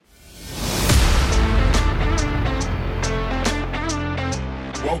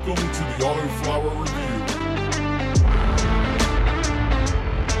Welcome to the Autoflower Review.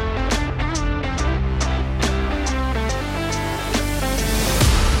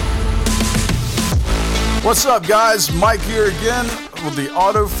 What's up, guys? Mike here again with the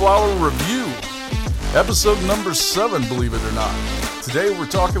Autoflower Review. Episode number 7, believe it or not. Today we're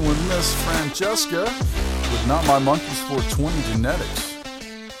talking with Miss Francesca with Not My Monkeys 420 Genetics.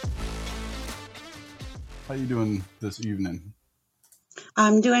 How you doing this evening?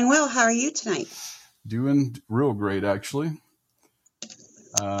 I'm doing well. How are you tonight? Doing real great, actually.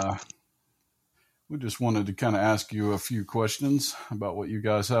 We just wanted to kind of ask you a few questions about what you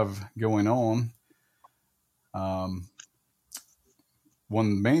guys have going on.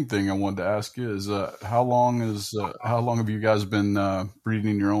 One main thing I wanted to ask you is how long have you guys been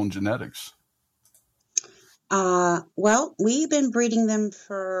breeding your own genetics? Well, we've been breeding them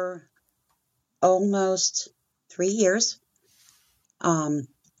for almost 3 years.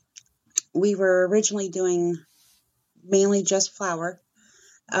 We were originally doing mainly just flower,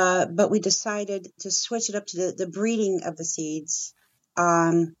 but we decided to switch it up to the breeding of the seeds,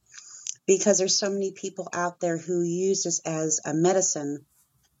 because there's so many people out there who use this as a medicine,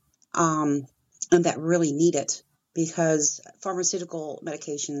 and that really need it, because pharmaceutical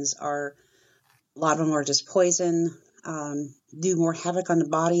medications a lot of them are just poison, do more havoc on the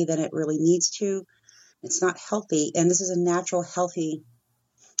body than it really needs to. It's not healthy, and this is a natural, healthy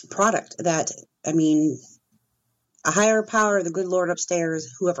product that, I mean, a higher power, the good Lord upstairs,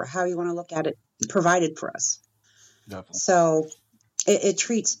 how you want to look at it, provided for us. Definitely. So it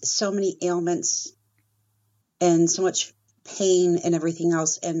treats so many ailments and so much pain and everything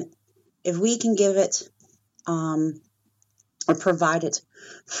else. And if we can give it or provide it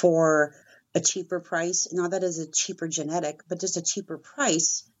for a cheaper price, now that is a cheaper genetic, but just a cheaper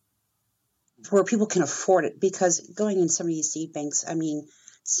price where people can afford it, because going in some of these seed banks, I mean,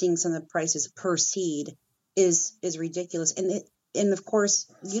 seeing some of the prices per seed is ridiculous. And of course,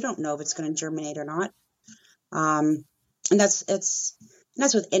 you don't know if it's going to germinate or not. And that's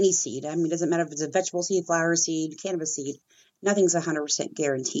with any seed. I mean, it doesn't matter if it's a vegetable seed, flower seed, cannabis seed. Nothing's 100%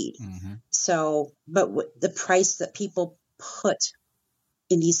 guaranteed. Mm-hmm. So, but the price that people put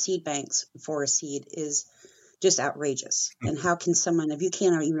in these seed banks for a seed is just outrageous. Mm-hmm. And how can someone, if you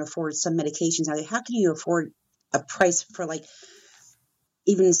can't even afford some medications out there, how can you afford a price for like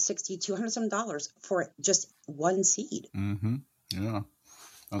even $60, $200 some dollars for just one seed? Mm-hmm. Yeah,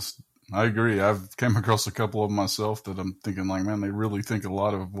 I agree. I've came across a couple of them myself that I'm thinking like, man, they really think a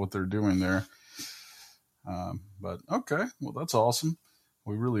lot of what they're doing there. But okay, well, that's awesome.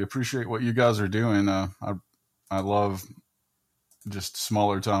 We really appreciate what you guys are doing. I love just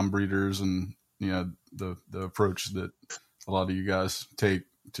smaller time breeders, and the approach that a lot of you guys take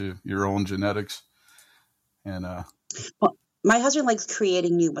to your own genetics. And well, my husband likes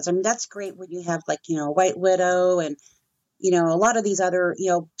creating new ones. I mean, that's great when you have like, White Widow and, a lot of these other,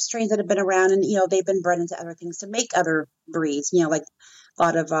 strains that have been around, and, they've been bred into other things to make other breeds, like a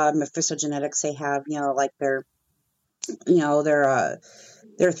lot of Mephisto genetics. They have, like their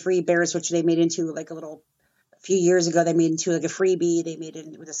Three Bears, which they made into like a few years ago, they made into like a freebie. They made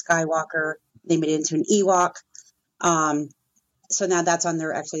it with a Skywalker. They made it into an Ewok. So now that's on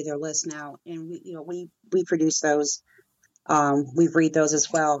their list now. And we produce those. We breed those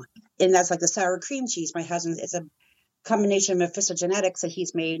as well. And that's like the sour cream cheese. My husband, it's a combination of Mephisto genetics that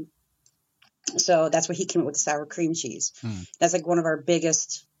he's made. So that's where he came up with the sour cream cheese. That's like one of our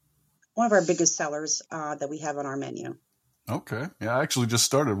biggest sellers that we have on our menu. Okay. Yeah, I actually just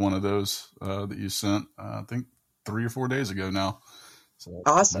started one of those that you sent, I think 3 or 4 days ago now. So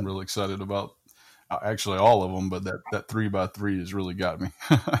awesome. I'm really excited about actually all of them, but that 3x3 has really got me.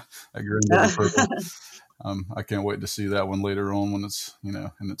 That granddaddy purple. I can't wait to see that one later on when it's,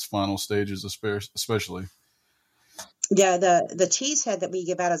 in its final stages, especially. Yeah, the cheese head that we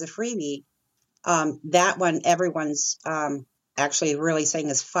give out as a freebie, that one, everyone's actually really saying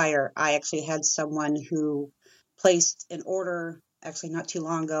is fire. I actually had someone who placed an order actually not too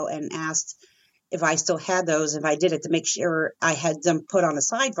long ago and asked if I still had those, if I did it, to make sure I had them put on the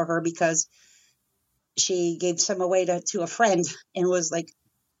side for her, because she gave some away to a friend and was like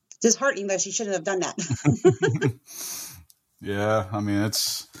disheartening that she shouldn't have done that. Yeah, I mean,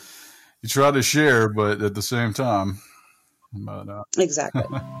 you try to share, but at the same time. Exactly.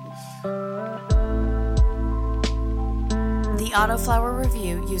 The Autoflower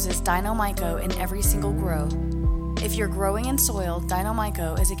Review uses Dino-Myco in every single grow. If you're growing in soil,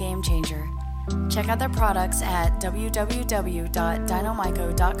 Dino-Myco is a game changer. Check out their products at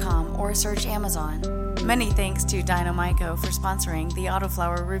www.dinomyco.com or search Amazon. Many thanks to Dino-Myco for sponsoring the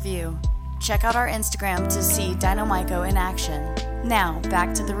Autoflower Review. Check out our Instagram to see Dino-Myco in action. Now,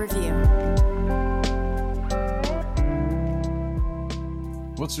 back to the review.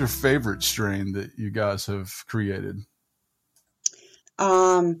 What's your favorite strain that you guys have created?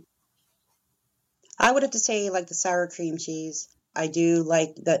 I would have to say like the sour cream cheese. I do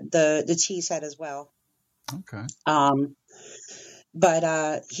like the cheese head as well. Okay.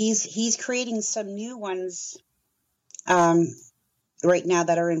 But he's creating some new ones right now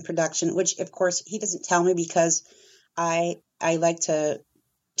that are in production, which of course he doesn't tell me because I like to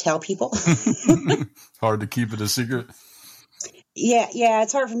tell people. Hard to keep it a secret. Yeah,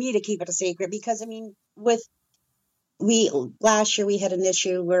 it's hard for me to keep it a secret because I mean, last year we had an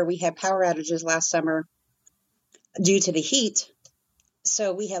issue where we had power outages last summer due to the heat.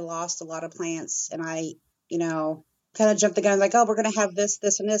 So we had lost a lot of plants, and I, kind of jumped the gun like, oh, we're going to have this,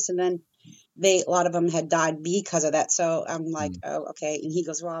 this, and this. And then a lot of them had died because of that. So I'm like, oh, okay. And he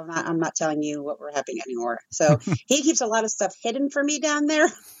goes, well, I'm not telling you what we're having anymore. So he keeps a lot of stuff hidden from me down there.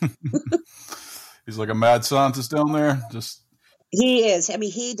 He's like a mad scientist down there. He is. I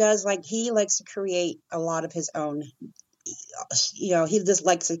mean, he likes to create a lot of his own. He just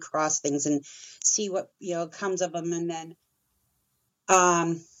likes to cross things and see what, comes of them. And then,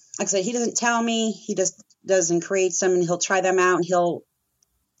 like I said, he doesn't tell me. He just doesn't create some, and he'll try them out, and he'll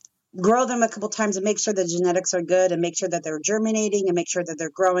grow them a couple times and make sure the genetics are good and make sure that they're germinating and make sure that they're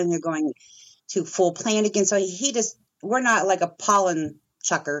growing. They're going to full plant again. So we're not like a pollen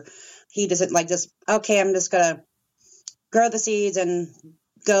chucker. He doesn't like just, okay, I'm just going to grow the seeds and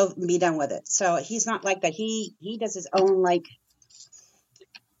go be done with it. So he's not like that. He does his own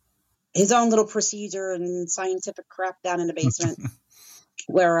his own little procedure and scientific crap down in the basement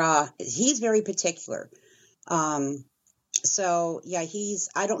where he's very particular. So yeah,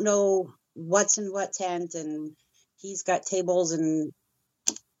 I don't know what's in what tent, and he's got tables and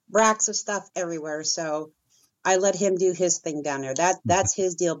racks of stuff everywhere. So I let him do his thing down there. That's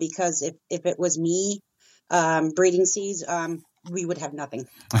his deal, because if it was me, breeding seeds, we would have nothing.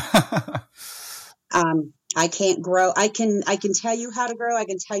 I can't grow. I can tell you how to grow. I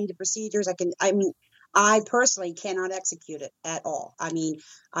can tell you the procedures. I personally cannot execute it at all. I mean,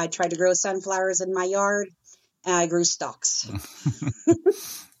 I tried to grow sunflowers in my yard, and I grew stalks.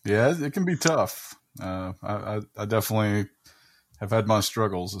 Yeah, it can be tough. I definitely have had my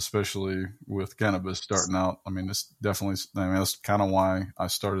struggles, especially with cannabis starting out. I mean, that's kind of why I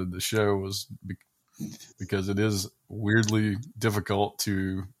started the show, was because it is weirdly difficult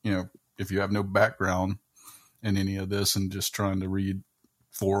to, if you have no background in any of this and just trying to read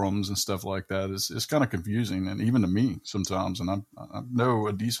forums and stuff like that, it's kind of confusing. And even to me sometimes, and I know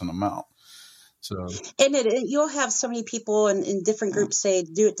a decent amount. So, and you'll have so many people in different groups say,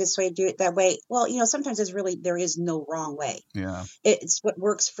 do it this way, do it that way. Well, sometimes there is no wrong way. Yeah. It's what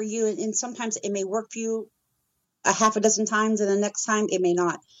works for you. And sometimes it may work for you a half a dozen times, and the next time it may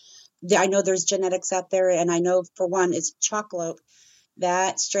not. I know there's genetics out there, and I know for one, it's chocolate.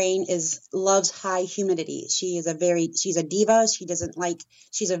 That strain loves high humidity. She's a diva.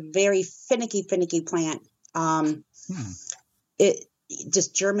 She's a very finicky plant. It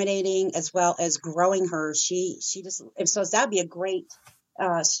just germinating as well as growing her. So that'd be a great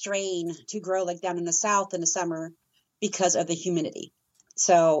strain to grow like down in the South in the summer because of the humidity.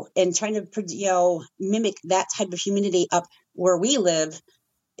 So, and trying to, mimic that type of humidity up where we live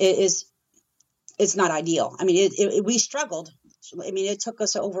it's not ideal. I mean, we struggled. I mean, it took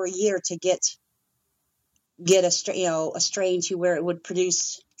us over a year to get a strain to where it would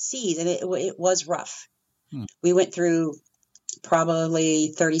produce seeds, and it was rough. We went through probably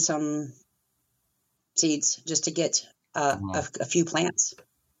 30 some seeds just to get a few plants.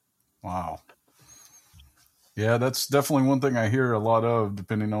 Wow. Yeah, that's definitely one thing I hear a lot of,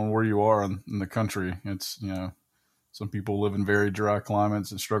 depending on where you are in the country. It's, some people live in very dry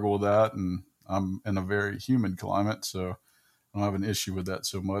climates and struggle with that, and I'm in a very humid climate, so I don't have an issue with that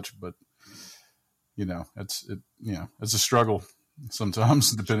so much. But it's a struggle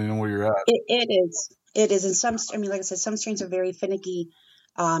sometimes, depending on where you're at. It is, and like I said, some strains are very finicky,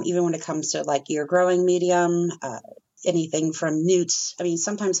 even when it comes to like your growing medium, anything from newts. I mean,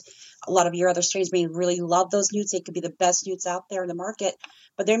 sometimes a lot of your other strains may really love those newts. They could be the best newts out there in the market,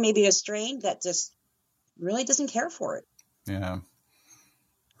 but there may be a strain that just really doesn't care for it.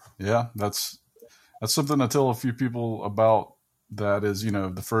 Yeah, that's something I tell a few people about. That is,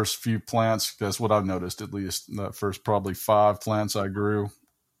 the first few plants, that's what I've noticed, at least the first probably 5 plants I grew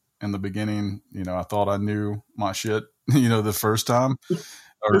in the beginning. I thought I knew my shit, the first time,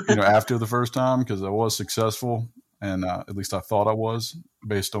 or after the first time, because I was successful. And at least I thought I was,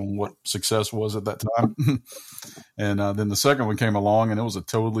 based on what success was at that time. And then the second one came along, and it was a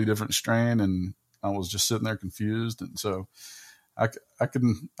totally different strain, and I was just sitting there confused. And so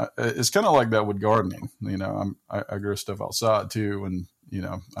it's kind of like that with gardening. I grow stuff outside too, and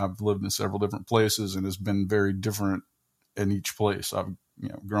I've lived in several different places, and it's been very different in each place I've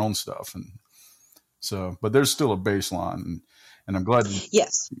grown stuff. And so, but there's still a baseline, and I'm glad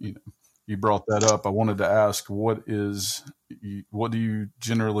you brought that up. I wanted to ask, what do you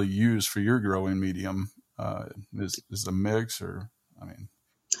generally use for your growing medium? Is a mix, or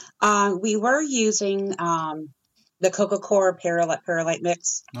we were using the Coca-Cola perlite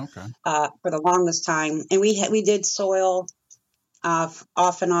mix for the longest time, and we did soil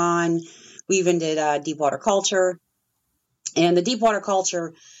off and on. We even did deep water culture, and the deep water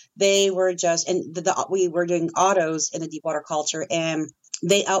culture, they were just, and we were doing autos in the deep water culture, and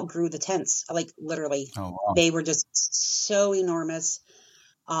they outgrew the tents, like literally. Oh, wow. They were just so enormous.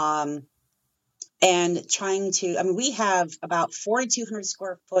 And we have about 4,200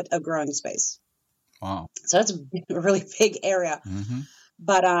 square foot of growing space. Wow. So that's a really big area. Mm-hmm.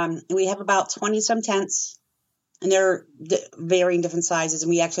 But we have about 20 some tents, and they're varying different sizes. And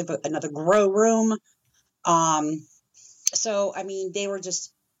we actually put another grow room. So,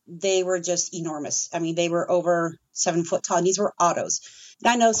 they were just enormous. They were over 7 foot tall, and these were autos.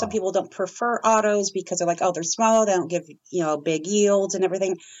 And I know some people don't prefer autos because they're like, oh, they're small, they don't give, big yields and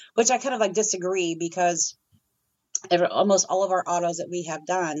everything, which I kind of disagree, because almost all of our autos that we have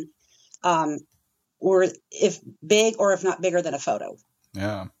done were if big or if not bigger than a photo.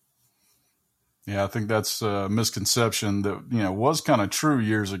 Yeah. Yeah, I think that's a misconception that, was kind of true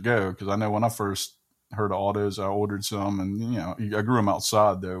years ago, because I know when I first heard of autos, I ordered some, and, I grew them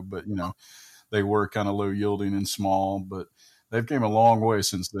outside though, but, they were kind of low yielding and small, but they've came a long way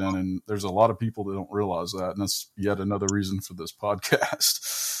since then. And there's a lot of people that don't realize that. And that's yet another reason for this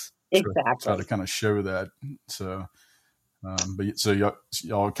podcast. Exactly. Try to kind of show that. So,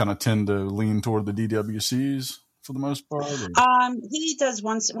 y'all kind of tend to lean toward the DWCs for the most part? Or? He does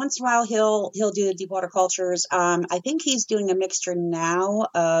once in a while, he'll do the deep water cultures. I think he's doing a mixture now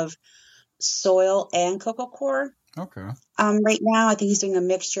of soil and Coca-Cola. Okay. Right now, I think he's doing a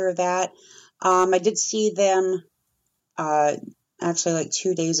mixture of that. I did see them actually like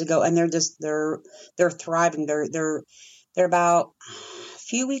 2 days ago, and they're thriving. They're about a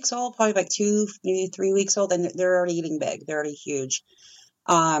few weeks old, probably like 2, maybe 3 weeks old, and they're already getting big. They're already huge.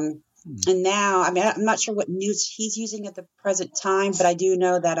 And now, I'm not sure what news he's using at the present time, but I do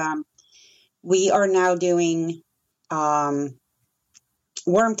know that we are now doing worm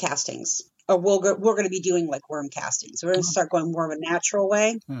castings. Or we're going to be doing like worm castings. We're going to start going more of a natural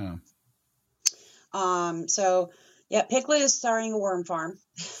way. Yeah. So yeah, Piglet is starting a worm farm.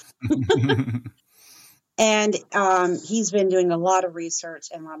 And he's been doing a lot of research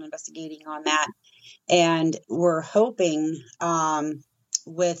and a lot of investigating on that. And we're hoping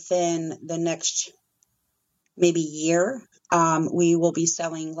within the next maybe year, we will be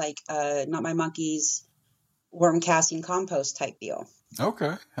selling like Not My Monkeys worm casting compost type deal.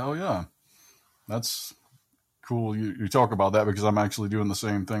 Okay. Hell yeah. That's cool. You talk about that, because I'm actually doing the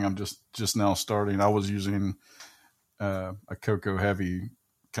same thing. I'm just now starting. I was using a cocoa heavy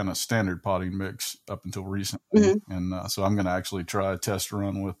kind of standard potting mix up until recently. Mm-hmm. And so I'm going to actually try a test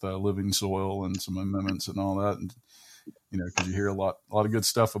run with living soil and some amendments and all that. And, because you hear a lot of good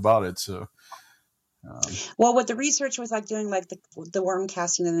stuff about it. So, well, what the research was like doing like the worm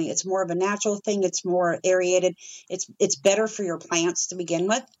casting thing, it's more of a natural thing. It's more aerated. It's better for your plants to begin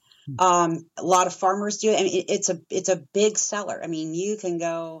with. A lot of farmers do it. I mean, it's a big seller. I mean, you can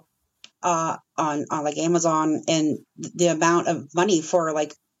go on like Amazon, and the amount of money for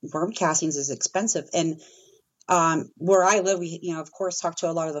like worm castings is expensive. And where I live, we of course talk to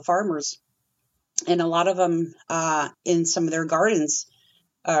a lot of the farmers, and a lot of them in some of their gardens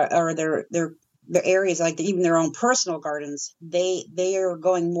or their areas, like even their own personal gardens, they are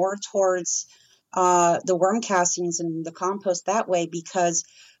going more towards the worm castings and the compost that way, because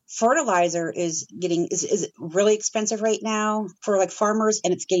fertilizer is really expensive right now for like farmers,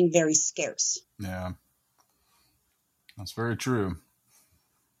 and it's getting very scarce. Yeah, that's very true.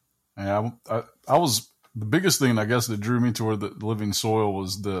 Yeah, I was, the biggest thing I guess that drew me toward the living soil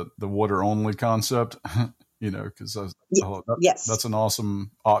was the water only concept. Because that's an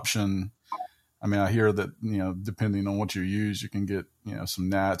awesome option. I mean, I hear that depending on what you use, you can get some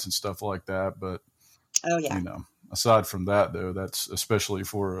gnats and stuff like that, but aside from that, though, that's especially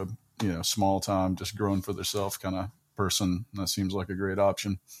for a small time, just growing for themselves kind of person. That seems like a great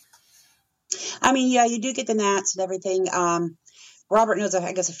option. I mean, yeah, you do get the gnats and everything, Robert knows,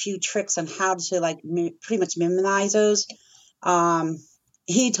 I guess, a few tricks on how to like pretty much minimize those.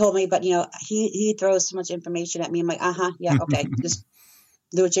 He told me, but he throws so much information at me. I'm like, yeah, okay, just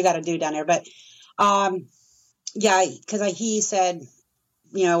do what you got to do down there. But yeah, because he said,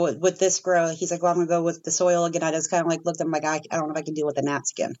 with this grow, he's like, well, I'm gonna go with the soil again. I just kind of like looked at him like, I don't know if I can deal with the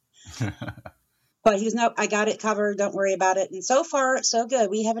gnats again. But he was, nope, I got it covered. Don't worry about it. And so far, so good.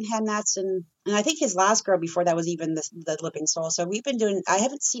 We haven't had gnats, and I think his last grow before that was even the living soil. So we've been doing. I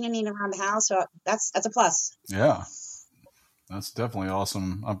haven't seen any around the house, so that's a plus. Yeah, that's definitely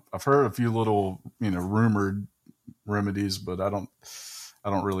awesome. I've heard a few little rumored remedies, but I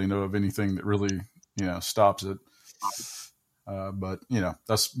don't really know of anything that really stops it. But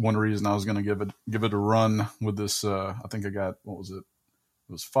that's one reason I was going to give it a run with this. I think I got, what was it?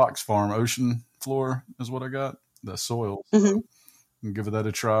 It was Fox Farm Ocean Floor is what I got. The soil. Mm-hmm. And give it that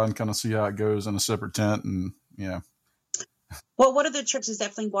a try and kind of see how it goes in a separate tent. And Well, one of the tricks is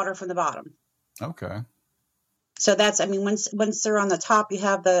definitely water from the bottom. Okay. So that's, once they're on the top, you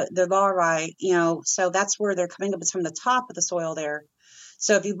have the larvae, so that's where they're coming up. It's from the top of the soil there.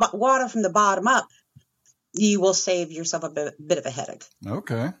 So if you water from the bottom up, you will save yourself a bit of a headache.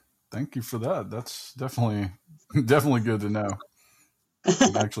 Okay. Thank you for that. That's definitely good to know.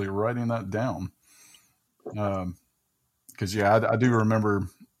 I'm actually writing that down. Because I do remember,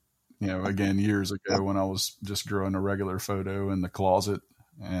 again, years ago when I was just growing a regular photo in the closet,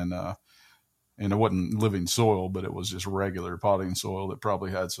 and it wasn't living soil, but it was just regular potting soil that probably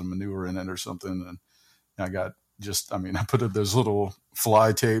had some manure in it or something. And I got I put up those little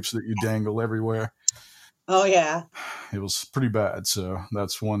fly tapes that you dangle everywhere. Oh yeah. It was pretty bad. So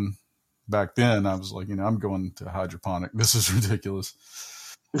that's one. Back then I was like, I'm going to hydroponic. This is ridiculous.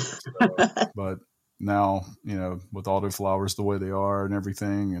 But now, with autoflowers the way they are and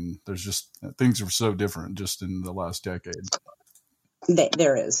everything, and there's just, things are so different just in the last decade.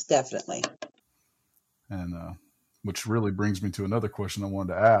 There is, definitely. And which really brings me to another question I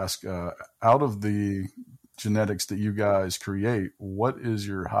wanted to ask. Out of the genetics that you guys create, what is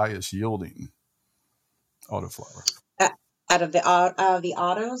your highest yielding autoflower? Out of the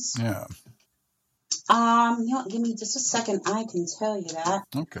autos? Yeah. Give me just a second. I can tell you that.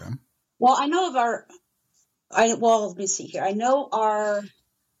 Okay. Well, I know of let me see here. I know our,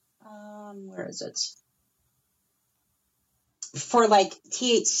 where is it? For like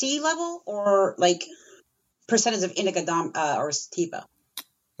THC level or like percentage of indica or sativa?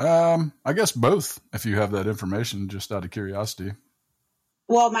 I guess both, if you have that information, just out of curiosity.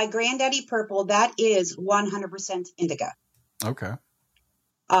 Well, my Granddaddy Purple, that is 100% indica. Okay.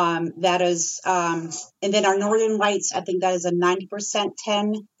 That is, and then our Northern Lights, I think that is a 90%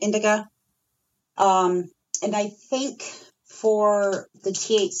 10 indica. And I think for the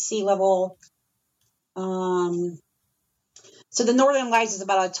THC level, so the Northern Lights is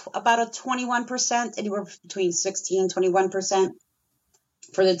about a 21%, anywhere between 16 and 21%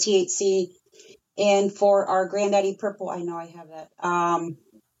 for the THC. And for our Granddaddy Purple, I know I have that.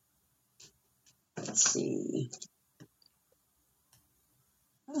 Let's see.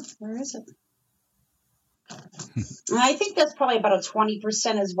 Oh, where is it? I think that's probably about a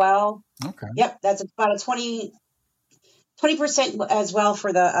 20% as well. Okay. Yep, that's about a 20% as well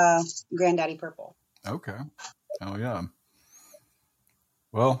for the Granddaddy Purple. Okay. Oh yeah.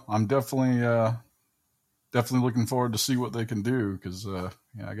 Well, I'm definitely looking forward to see what they can do, because I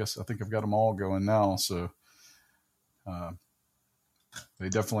think I've got them all going now. So they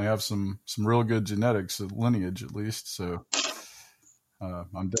definitely have some real good genetics, lineage at least. So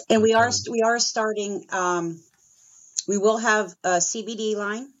and we are starting. We will have a CBD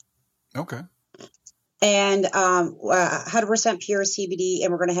line. Okay. And 100% pure CBD,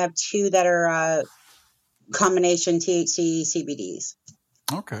 and we're going to have 2 that are combination THC CBDs.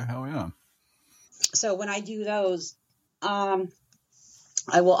 Okay, hell yeah. So when I do those, I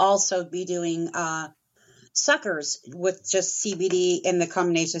will also be doing suckers with just CBD and the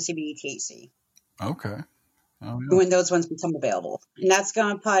combination of CBD THC. Okay. Oh, yeah. When those ones become available. And that's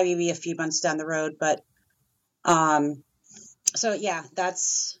going to probably be a few months down the road. But so, yeah,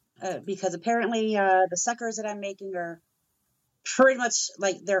 that's because apparently the suckers that I'm making are pretty much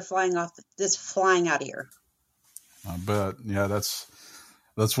like they're flying out of here. I bet. Yeah, that's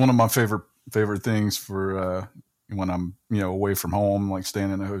one of my favorite things for when I'm away from home, like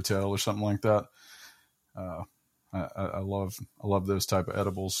staying in a hotel or something like that. I love those type of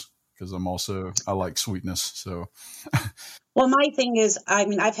edibles, because I like sweetness. So, well, my thing is,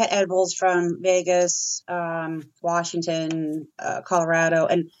 I've had edibles from Vegas, Washington, Colorado,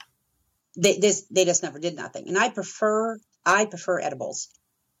 and they just never did nothing. And I prefer edibles,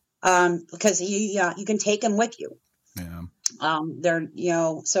 because you can take them with you. Yeah. They're,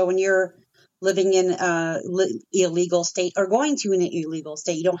 so when you're living in a illegal state or going to an illegal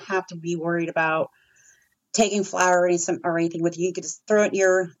state, you don't have to be worried about taking flour or anything with you. You could just throw it in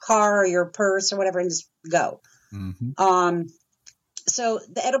your car or your purse or whatever and just go. Mm-hmm. So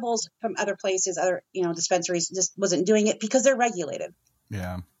the edibles from other places, other, dispensaries just wasn't doing it because they're regulated.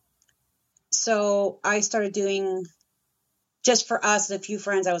 Yeah. So I started doing, just for us and a few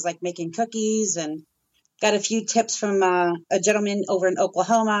friends, I was like making cookies and got a few tips from a gentleman over in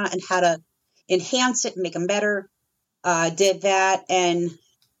Oklahoma and how to enhance it and make them better. Did that, and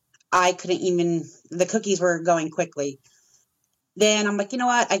I couldn't even, the cookies were going quickly. Then I'm like, you know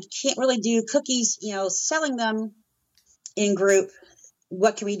what? I can't really do cookies, selling them in group.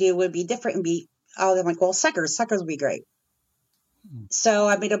 What can we do? Would be different and be, I'm like, well, suckers would be great. So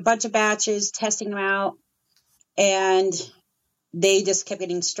I made a bunch of batches, testing them out, and they just kept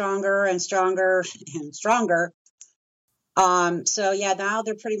getting stronger and stronger and stronger. So yeah, now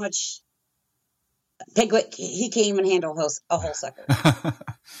they're pretty much, Piglet, he can't even handle a whole sucker.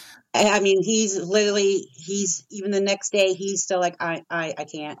 I mean, he's even the next day, he's still like, I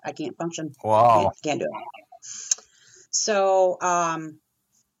can't function. Wow. Can't do it. So,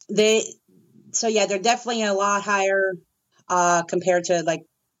 they're definitely a lot higher, compared to like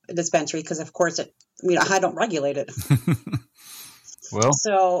a dispensary. Cause of course I don't regulate it. Well,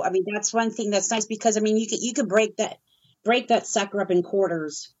 so, I mean, that's one thing that's nice because, I mean, you could break that sucker up in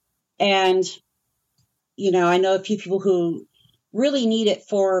quarters. And, I know a few people who really need it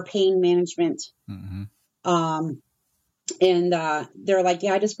for pain management. Mm-hmm. And they're like,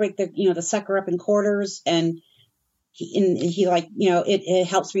 yeah, I just break the sucker up in quarters, and he like, it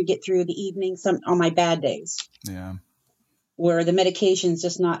helps me get through the evening on my bad days. Yeah. Where the medication's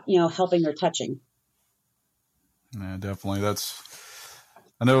just not, helping or touching. Yeah, definitely.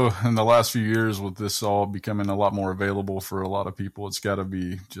 I know in the last few years with this all becoming a lot more available for a lot of people, it's got to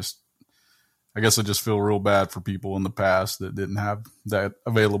be I guess I just feel real bad for people in the past that didn't have that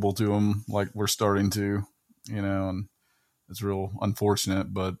available to them like we're starting to, and it's real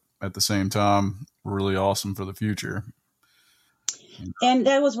unfortunate, but at the same time, really awesome for the future. And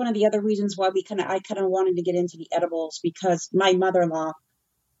that was one of the other reasons why I kind of wanted to get into the edibles, because my mother-in-law,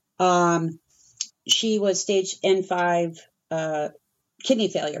 she was stage N5 kidney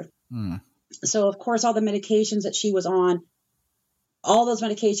failure. So of course, all the medications that she was on, all those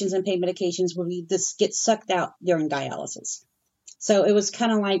medications and pain medications would just get sucked out during dialysis. So it was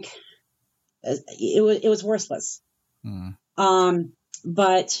kind of like, it was worthless.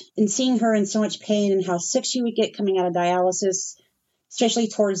 But in seeing her in so much pain and how sick she would get coming out of dialysis, especially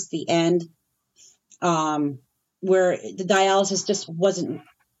towards the end, where the dialysis just wasn't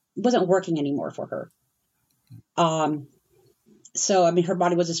working anymore for her. So, I mean, her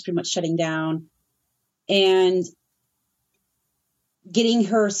body was just pretty much shutting down, and getting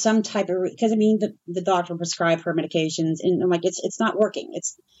her some type of, because I mean, the doctor prescribed her medications, and I'm like, it's not working.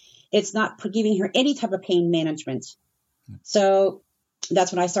 It's not giving her any type of pain management. So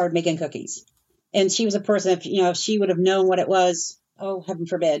that's when I started making cookies. And she was a person, if she would have known what it was, oh, heaven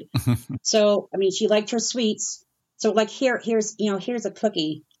forbid. So, I mean, she liked her sweets. So like, here's a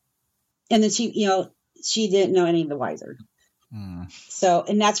cookie. And then she didn't know any of the wiser. So,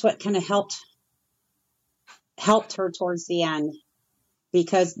 and that's what kind of helped her towards the end,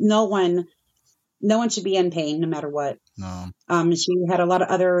 because no one should be in pain no matter what. No. She had a lot of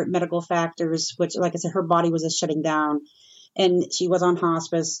other medical factors, which, like I said, her body was just shutting down, and she was on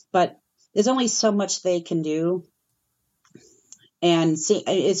hospice, but there's only so much they can do. And see,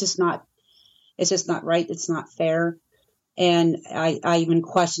 it's just not right. It's not fair. And I even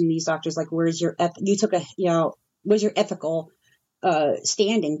question these doctors, like, where's your ethical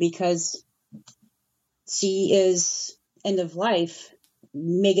standing? Because she is end of life,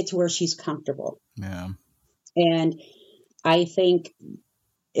 make it to where she's comfortable. Yeah. And I think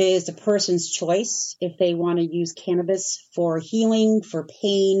it is a person's choice if they want to use cannabis for healing, for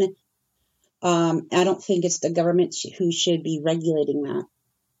pain. I don't think it's the government who should be regulating that.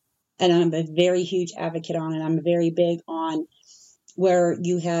 And I'm a very huge advocate on it. I'm very big on where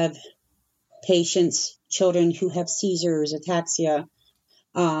you have patients, children who have seizures, ataxia,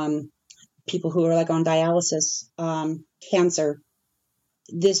 people who are like on dialysis, cancer.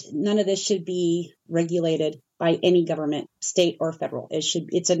 None of this should be regulated by any government, state or federal.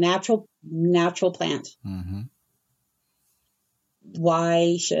 It's a natural plant. Mm-hmm.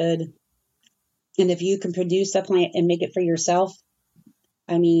 Why should, and if you can produce a plant and make it for yourself,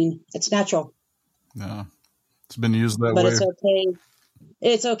 I mean, it's natural. Yeah. It's been used that way. But it's okay.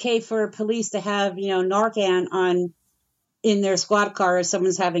 It's okay for police to have, Narcan in their squad car if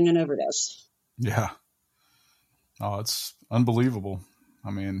someone's having an overdose. Yeah. Oh, unbelievable.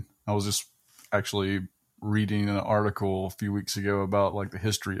 I mean, I was just actually reading an article a few weeks ago about like the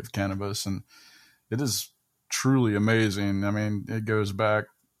history of cannabis, and it is truly amazing. I mean, it goes back,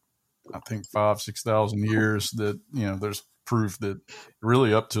 I think 6,000 years that, there's proof that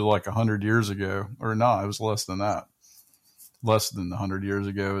really up to like 100 years ago, or no, it was less than that. Less than 100 years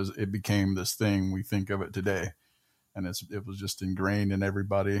ago, is it became this thing we think of it today. And it was just ingrained in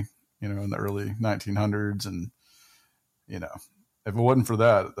everybody, in the early 1900s. And, if it wasn't for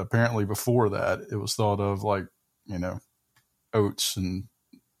that, apparently before that, it was thought of like, oats and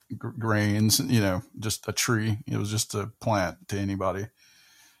grains, just a tree. It was just a plant to anybody.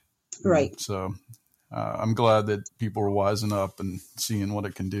 Right. So I'm glad that people are wising up and seeing what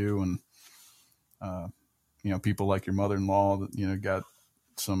it can do. And, people like your mother-in-law that, got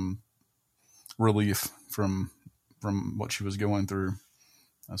some relief from what she was going through.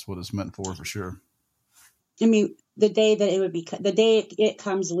 That's what it's meant for sure. I mean, the day it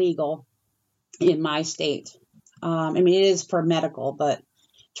comes legal in my state. I mean, it is for medical, but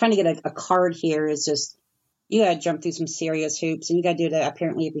trying to get a card here is just, you got to jump through some serious hoops, and you got to do that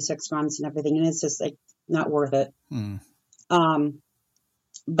apparently every 6 months and everything. And it's just like not worth it.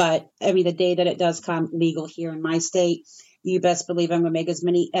 But I mean, the day that it does come legal here in my state, you best believe I'm going to make as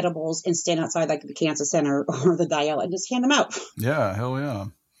many edibles and stand outside like the cancer center or the dialysis and just hand them out. Yeah. Hell yeah.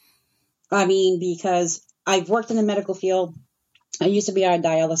 I mean, because I've worked in the medical field. I used to be on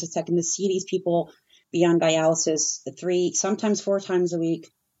dialysis tech, and to see these people be on dialysis 3, sometimes 4 times a week,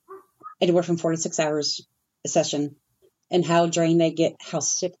 anywhere from 4 to 6 hours a session, and how drained they get, how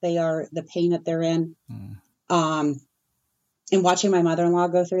sick they are, the pain that they're in. And watching my mother-in-law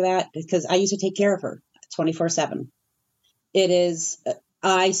go through that, because I used to take care of her 24/7. It is,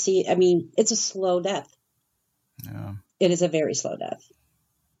 I mean, it's a slow death. Yeah. It is a very slow death.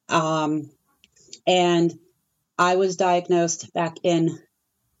 And I was diagnosed back in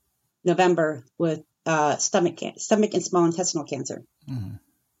November with stomach and small intestinal cancer.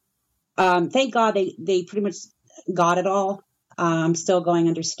 Thank God they pretty much got it all. I'm still going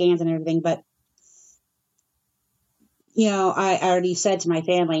under scans and everything, but I already said to my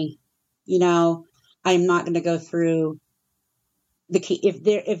family, I'm not going to go through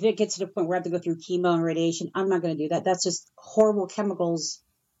if it gets to the point where I have to go through chemo and radiation, I'm not going to do that. That's just horrible chemicals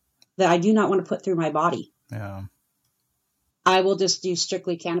that I do not want to put through my body. Yeah. I will just do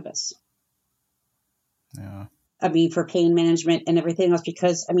strictly cannabis. Yeah. I mean, for pain management and everything else,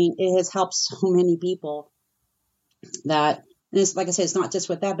 because I mean, it has helped so many people that, and it's like I said, it's not just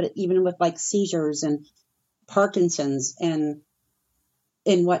with that, but even with like seizures and Parkinson's and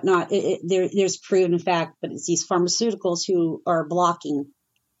whatnot. There's proven fact, but it's these pharmaceuticals who are blocking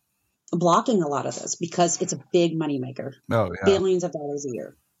a lot of this because it's a big moneymaker. Oh yeah, billions of dollars a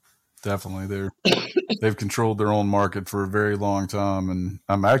year. Definitely, they've controlled their own market for a very long time, and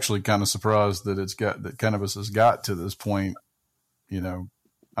I'm actually kind of surprised that cannabis has got to this point. I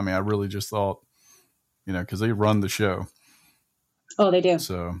mean, I really just thought, because they run the show. Oh, they do.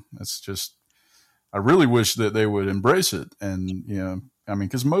 So it's just, I really wish that they would embrace it. And, I mean,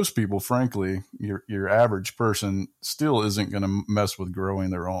 because most people, frankly, your average person still isn't going to mess with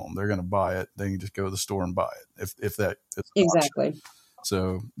growing their own. They're going to buy it. They can just go to the store and buy it if that is exactly. Option.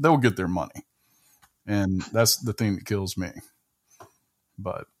 So they'll get their money. And that's the thing that kills me.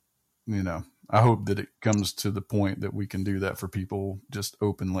 But, I hope that it comes to the point that we can do that for people just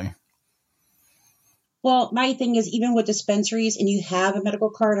openly. Well, my thing is, even with dispensaries and you have a medical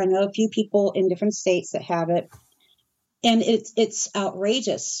card, I know a few people in different states that have it, and it's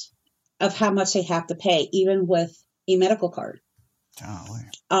outrageous of how much they have to pay, even with a medical card.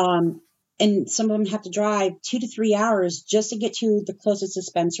 Golly. And some of them have to drive 2 to 3 hours just to get to the closest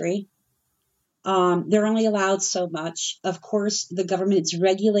dispensary. They're only allowed so much. Of course, the government is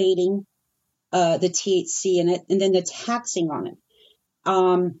regulating the THC in it, and then the taxing on it.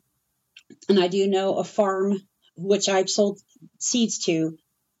 And I do know a farm which I've sold seeds to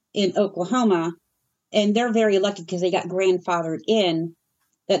in Oklahoma, and they're very lucky because they got grandfathered in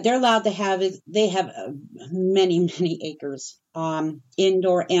that they're allowed to have. They have many, many acres,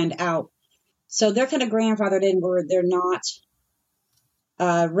 indoor and out. So they're kind of grandfathered in where they're not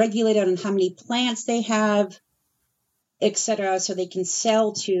regulated on how many plants they have, etc. So they can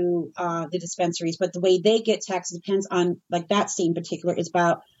sell to the dispensaries. But the way they get taxed depends on, like that state in particular, is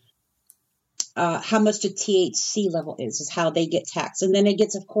about how much the THC level is how they get taxed. And then it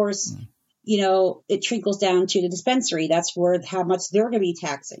gets, of course, it trickles down to the dispensary. That's where how much they're going to be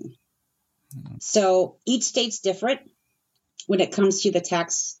taxing. So each state's different when it comes to the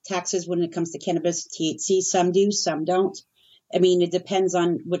taxes, when it comes to cannabis, THC. Some do, some don't. I mean, it depends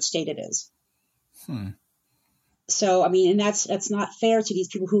on which state it is. So, I mean, and that's not fair to these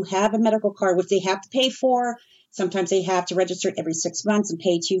people who have a medical card, which they have to pay for. Sometimes they have to register it every 6 months and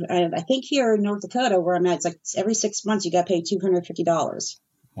pay I think here in North Dakota where I'm at, it's like every 6 months you got to pay $250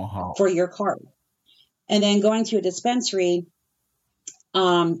 Wow. for your card. And then going to a dispensary,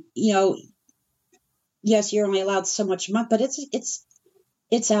 yes, you're only allowed so much a month, but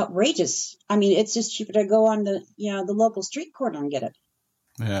it's outrageous. I mean, it's just cheaper to go on the local street corner and get it.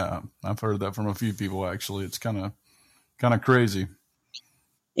 Yeah, I've heard that from a few people, actually. It's kind of crazy.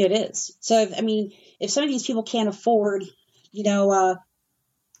 It is. So, if some of these people can't afford,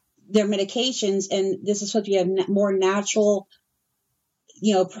 their medications, and this is supposed to be a more natural,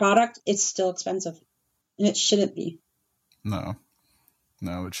 product, it's still expensive. And it shouldn't be. No,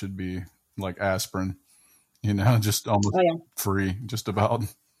 it should be like aspirin, just almost free, just about.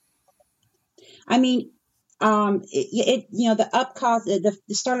 I mean, the up cost, the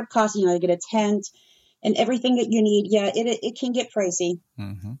startup cost, you get a tent and everything that you need. Yeah, it can get pricey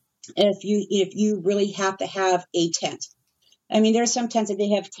if you really have to have a tent. I mean, there's some tents that they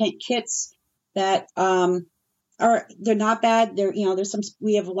have tent kits that they're not bad.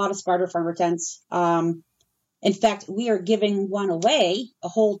 We have a lot of Spider Farmer tents. In fact, we are giving one away, a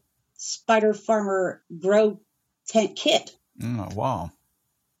whole Spider Farmer grow tent kit. Oh, wow.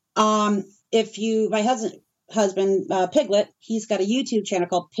 My husband Piglet, he's got a YouTube channel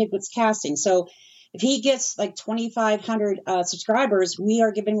called Piglet's Casting. So if he gets like 2,500 subscribers, we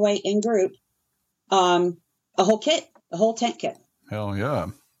are giving away in group a whole kit, a whole tent kit. Hell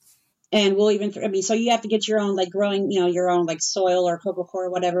yeah. And we'll even, so you have to get your own, like growing, your own like soil or cocoa coir or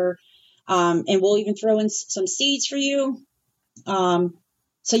whatever. And we'll even throw in some seeds for you. I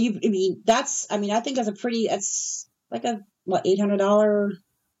think that's like a, $800,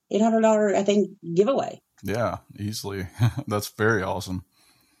 I think, giveaway. Yeah, easily. That's very awesome.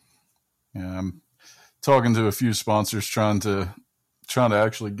 Yeah, I'm talking to a few sponsors trying to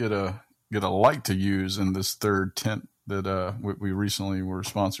actually get a light to use in this third tent that we recently were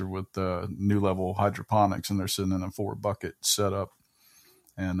sponsored with New Level Hydroponics, and they're sitting in a 4-bucket setup.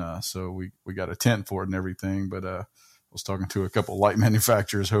 And so we got a tent for it and everything. But I was talking to a couple light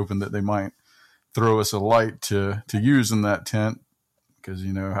manufacturers hoping that they might throw us a light to use in that tent, because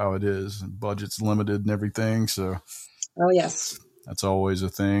you know how it is, budget's limited and everything. So, oh yes, that's always a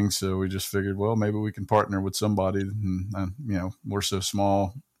thing. So we just figured, well, maybe we can partner with somebody. And we're so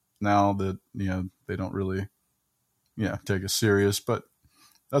small now that they don't really take us serious, but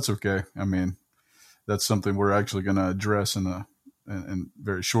that's okay. I mean, that's something we're actually going to address in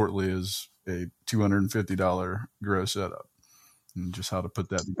very shortly, is a $250 grow setup, and just how to put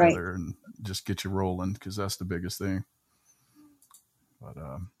that together and just get you rolling, because that's the biggest thing. But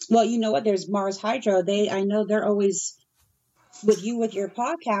well, you know what? There's Mars Hydro. I know they're always with you with your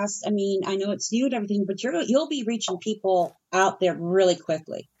podcast. I mean, I know it's new and everything, but you'll be reaching people out there really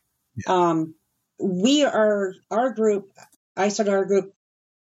quickly. Yeah. Our group. I started our group.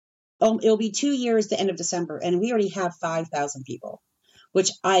 It'll be 2 years, the end of December, and we already have 5,000 people,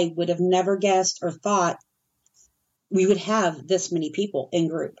 which I would have never guessed or thought we would have this many people in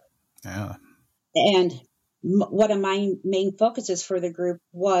group. Yeah. And one of my main focuses for the group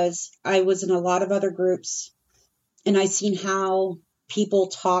was, I was in a lot of other groups, and I seen how people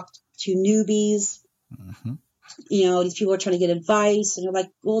talked to newbies. Mm-hmm. These people are trying to get advice, and they're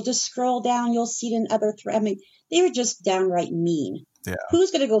like, well, just scroll down, you'll see it in other threads. I mean, they were just downright mean. Yeah.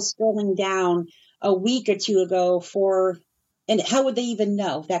 Who's going to go scrolling down a week or two ago and how would they even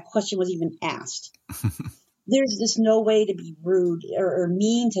know if that question was even asked? There's just no way to be rude or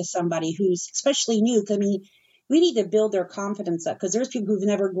mean to somebody who's especially new. I mean, we need to build their confidence up, because there's people who've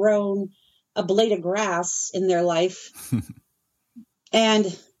never grown a blade of grass in their life. And,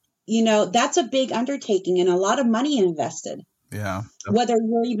 that's a big undertaking and a lot of money invested. Yeah. Whether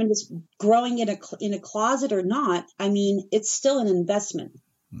you're even just growing in a closet or not, I mean, it's still an investment.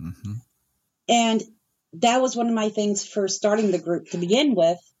 Mm-hmm. And that was one of my things for starting the group to begin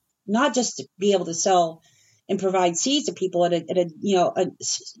with, not just to be able to sell and provide seeds to people at a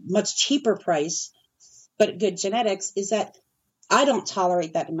much cheaper price, but good genetics, is that I don't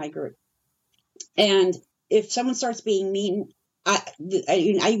tolerate that in my group. And if someone starts being mean, I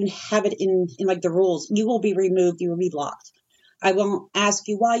even have it in like the rules. You will be removed. You will be blocked. I won't ask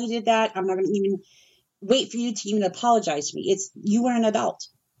you why you did that. I'm not going to even wait for you to even apologize to me. You are an adult.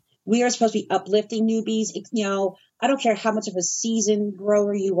 We are supposed to be uplifting newbies. I don't care how much of a seasoned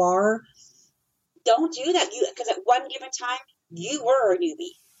grower you are. Don't do that. Because at one given time, you were a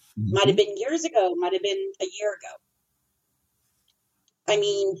newbie. Mm-hmm. Might have been years ago. Might have been a year ago. I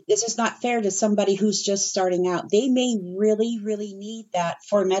mean, this is not fair to somebody who's just starting out. They may really, really need that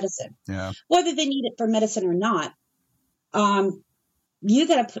for medicine. Yeah. Whether they need it for medicine or not, You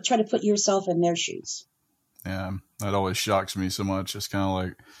got to try to put yourself in their shoes. Yeah, that always shocks me so much. It's kind of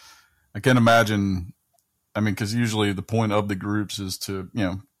like, I can't imagine. I mean, because usually the point of the groups is to,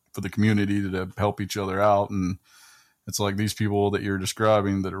 for the community to help each other out. And it's like these people that you're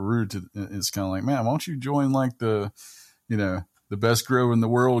describing that are rude to, it's kind of like, man, why don't you join like the best grow in the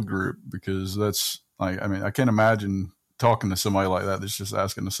world group? Because that's like, I mean, I can't imagine talking to somebody like that that's just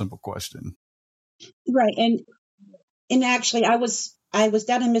asking a simple question. Right. And actually I was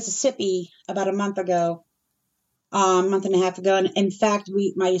down in Mississippi about a month and a half ago. And in fact,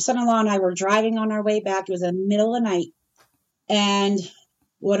 my son-in-law and I were driving on our way back. It was the middle of the night. And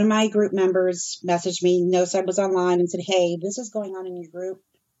one of my group members messaged me, noticed I was online, and said, hey, this is going on in your group.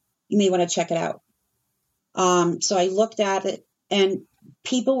 You may want to check it out. So I looked at it, and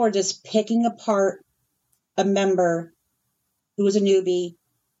people were just picking apart a member who was a newbie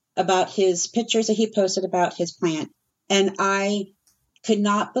about his pictures that he posted about his plant. And I could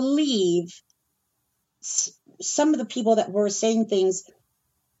not believe some of the people that were saying things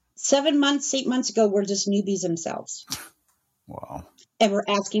 8 months ago were just newbies themselves. Wow. And were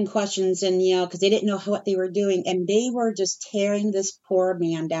asking questions, and because they didn't know what they were doing, and they were just tearing this poor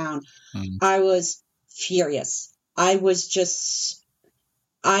man down. I was furious. I was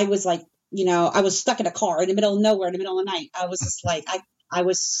like, I was stuck in a car in the middle of nowhere in the middle of the night. I was just like, I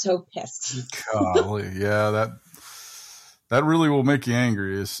was so pissed. Golly, yeah, that really will make you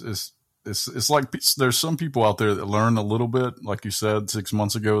angry. It's like there's some people out there that learn a little bit, like you said, 6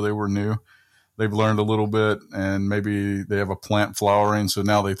 months ago they were new. They've learned a little bit, and maybe they have a plant flowering, so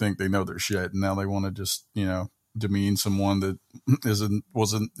now they think they know their shit, and now they want to just demean someone that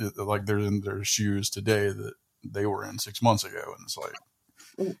wasn't like they're in their shoes today that they were in 6 months ago, and it's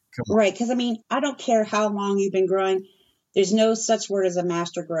like, right? Because I mean, I don't care how long you've been growing. There's no such word as a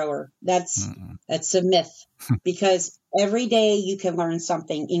master grower. That's a myth, because every day you can learn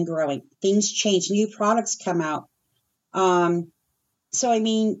something in growing. Things change, new products come out. So, I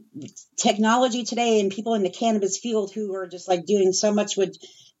mean, technology today and people in the cannabis field who are just like doing so much with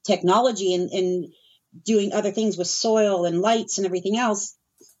technology and doing other things with soil and lights and everything else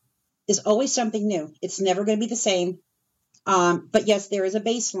is always something new. It's never going to be the same. But yes, there is a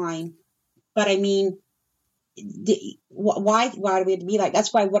baseline. But I mean, why do we have to be like?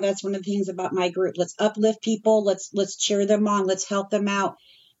 That's one of the things about my group. Let's uplift people. Let's cheer them on. Let's help them out.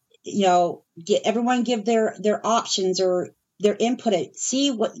 Everyone give their options or their input,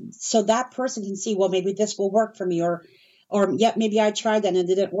 so that person can see, well, maybe this will work for me, or yeah, maybe I tried that and it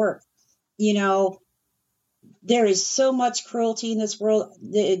didn't work. There is so much cruelty in this world.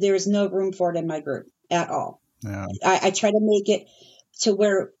 There is no room for it in my group at all. Yeah. I try to make it to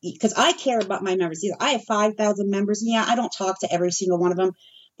where, because I care about my members. I have 5,000 members. Yeah, I don't talk to every single one of them,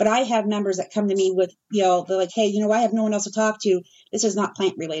 but I have members that come to me with, they're like, hey, I have no one else to talk to. This is not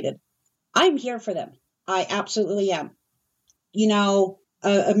plant related. I'm here for them. I absolutely am.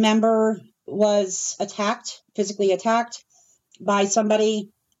 A member was physically attacked by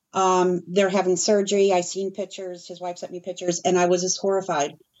somebody. They're having surgery. I seen pictures. His wife sent me pictures, and I was just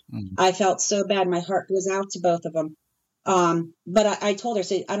horrified. I felt so bad. My heart goes out to both of them. But I told her,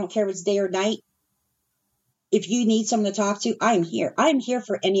 I don't care if it's day or night. If you need someone to talk to, I'm here. I'm here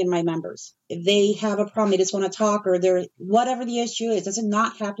for any of my members. If they have a problem, they just want to talk, or whatever the issue is, it does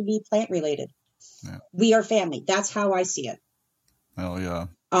not have to be plant related. Yeah. We are family. That's how I see it. Hell yeah.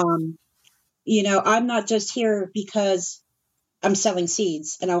 I'm not just here because I'm selling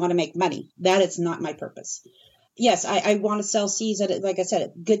seeds and I want to make money. That is not my purpose. Yes, I want to sell seeds like I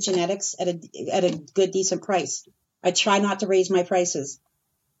said, good genetics at a good, decent price. I try not to raise my prices.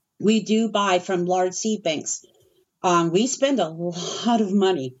 We do buy from large seed banks. We spend a lot of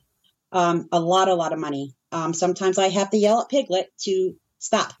money, a lot of money. Sometimes I have to yell at Piglet to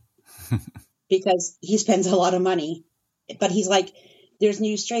stop because he spends a lot of money. But he's like, there's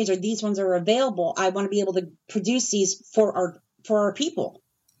new strains, or these ones are available. I want to be able to produce these for our people,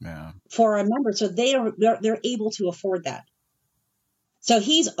 for our members, so they're able to afford that. So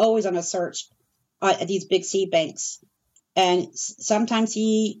he's always on a search at these big seed banks, and sometimes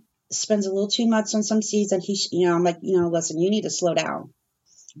he spends a little too much on some seeds, and I'm like, listen, you need to slow down.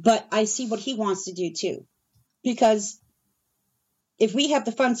 But I see what he wants to do too, because if we have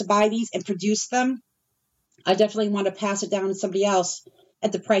the funds to buy these and produce them, I definitely want to pass it down to somebody else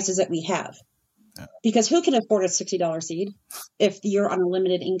at the prices that we have. Yeah. Because who can afford a $60 seed if you're on a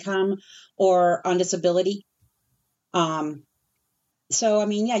limited income or on disability? So, I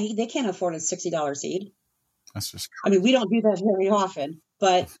mean, yeah, they can't afford a $60 seed. That's just crazy. I mean, we don't do that very often.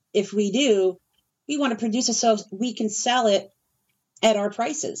 But if we do, we want to produce it so we can sell it at our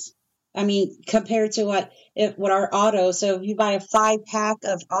prices. I mean, compared to what our autos. So if you buy a 5-pack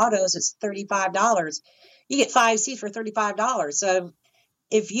of autos, it's $35. You get 5 seeds for $35. So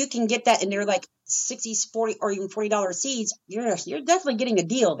if you can get that and they're like 60, 40, or even $40 seeds, you're definitely getting a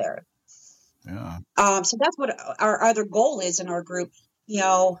deal there. Yeah. So that's what our other goal is in our group,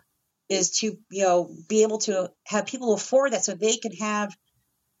 is to, be able to have people afford that so they can have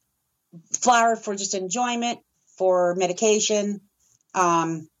flour for just enjoyment, for medication.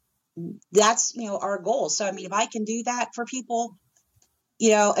 That's, our goal. So, I mean, if I can do that for people,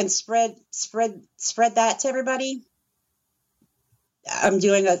 and spread that to everybody, I'm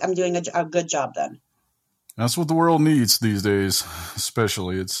doing a good job then. That's what the world needs these days,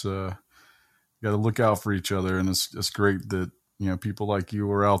 especially. It's, you got to look out for each other. And it's great that, people like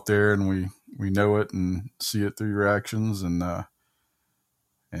you are out there and we know it and see it through your actions. And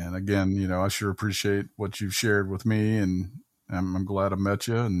again, I sure appreciate what you've shared with me, and I'm glad I met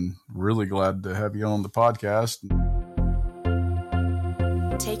you and really glad to have you on the podcast.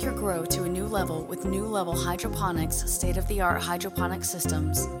 Take your grow to a new level with New Level Hydroponics state-of-the-art hydroponic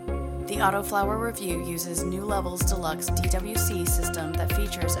systems. The Autoflower Review uses New Level's deluxe DWC system that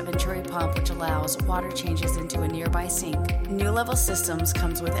features a Venturi pump which allows water changes into a nearby sink. New Level Systems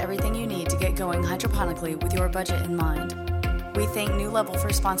comes with everything you need to get going hydroponically with your budget in mind. We thank New Level for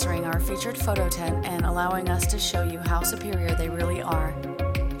sponsoring our featured photo tent and allowing us to show you how superior they really are.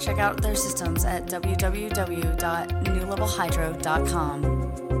 Check out their systems at www.newlevelhydro.com.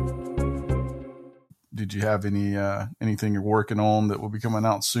 Did you have anything you're working on that will be coming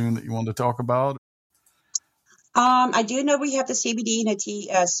out soon that you wanted to talk about? I do know we have the CBD and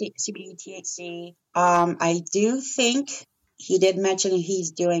CBD THC. I do think he did mention he's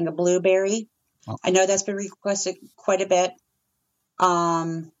doing a blueberry. Oh. I know that's been requested quite a bit.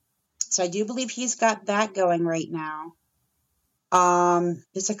 So I do believe he's got that going right now.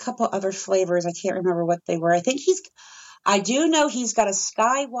 There's a couple other flavors. I can't remember what they were. I do know he's got a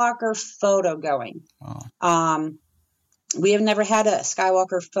Skywalker photo going. Oh. We have never had a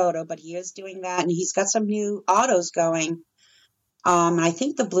Skywalker photo, but he is doing that, and he's got some new autos going. I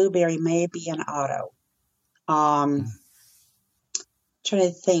think the blueberry may be an auto. Trying to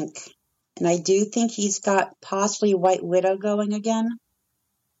think. And I do think he's got possibly White Widow going again.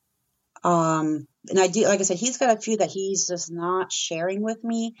 And I do, like I said, he's got a few that he's just not sharing with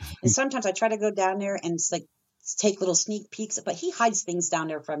me. And sometimes I try to go down there and take little sneak peeks, but he hides things down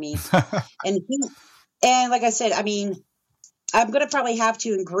there from me. and like I said, I mean, I'm going to probably have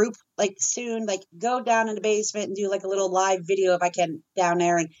to in group soon, go down in the basement and do a little live video if I can down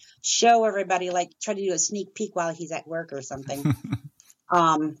there and show everybody, try to do a sneak peek while he's at work or something.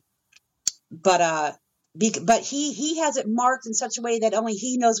 But he has it marked in such a way that only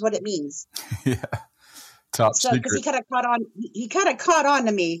he knows what it means. Yeah. Top secret. Because he kind of caught on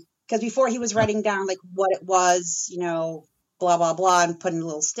to me, because before he was writing down what it was, blah, blah, blah, and putting a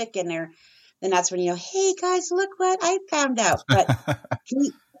little stick in there. Then that's when, hey guys, look what I found out. But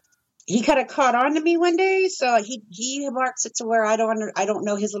he kind of caught on to me one day. So he marks it to where I don't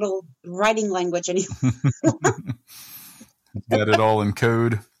know his little writing language anymore. Got it all in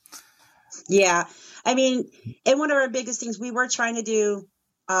code. Yeah. I mean, and one of our biggest things, we were trying to do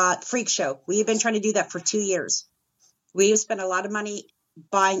Freak Show. We've been trying to do that for 2 years. We have spent a lot of money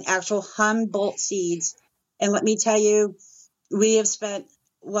buying actual Humboldt seeds. And let me tell you, we have spent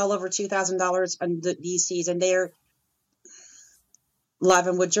well over $2,000 on these seeds. And a lot of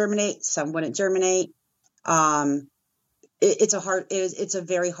them would germinate. Some wouldn't germinate. It's a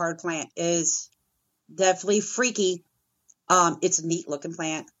very hard plant. It is definitely freaky. It's a neat looking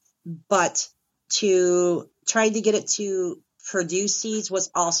plant. But to try to get it to produce seeds was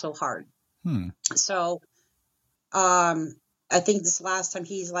also hard. So, I think this last time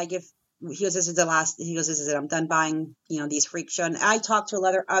he's this is it. I'm done buying, these Freak Show. And I talked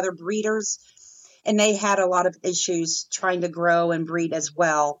to other breeders, and they had a lot of issues trying to grow and breed as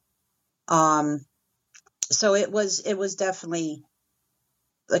well. So it was definitely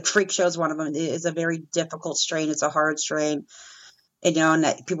Freak Show is one of them. It is a very difficult strain. It's a hard strain. And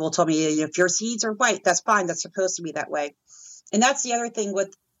that people told me, if your seeds are white, that's fine. That's supposed to be that way. And that's the other thing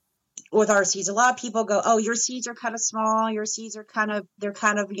with our seeds. A lot of people go, oh, your seeds are kind of small. Your seeds are they're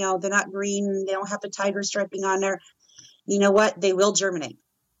not green. They don't have the tiger striping on there. You know what? They will germinate.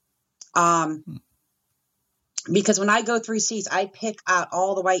 Because when I go through seeds, I pick out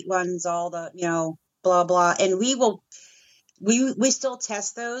all the white ones, all the, blah, blah. And we still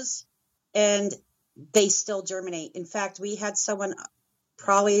test those, and they still germinate. In fact, we had someone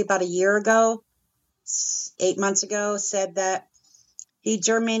probably about a year ago, 8 months ago, said that he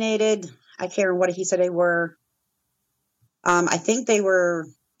germinated. I can't remember what he said they were. I think they were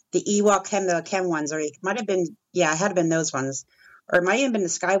the Ewok Chem ones, or it might have been, yeah, it had been those ones. Or it might have been the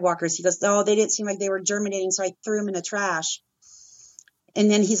Skywalkers. He goes, oh, they didn't seem like they were germinating, so I threw them in the trash.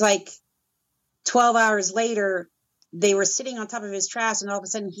 And then he's like, 12 hours later, they were sitting on top of his trash, and all of a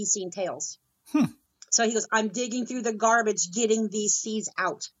sudden he's seen tails. So he goes, I'm digging through the garbage, getting these seeds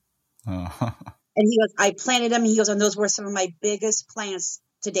out. And he goes, I planted them. He goes, and those were some of my biggest plants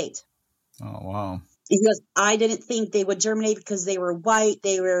to date. Oh, wow. He goes, I didn't think they would germinate because they were white.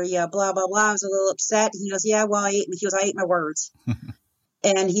 They were, yeah, blah, blah, blah. I was a little upset. He goes, yeah, well, I ate my words.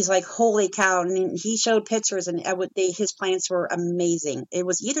 And he's like, holy cow. And he showed pictures, and his plants were amazing. It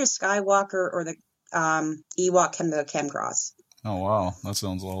was either Skywalker or the Ewok Chem cross. Oh, wow. That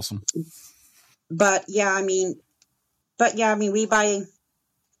sounds awesome. But yeah, I mean,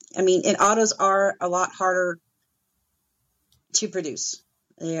 and autos are a lot harder to produce.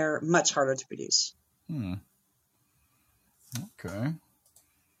 They're much harder to produce. Okay.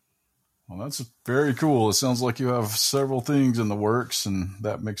 Well, that's very cool. It sounds like you have several things in the works, and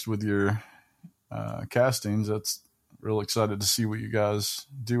that mixed with your castings, that's real excited to see what you guys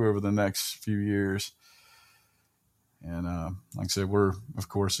do over the next few years. And like I said, we're, of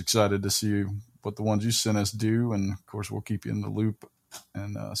course, excited to see what the ones you sent us do. And, of course, we'll keep you in the loop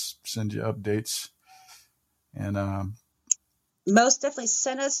and send you updates. And most definitely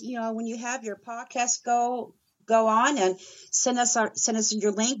send us, when you have your podcast go on, and send us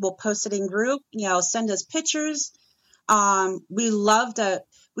your link. We'll post it in group, send us pictures. We like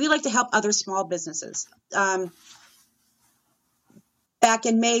to help other small businesses. Back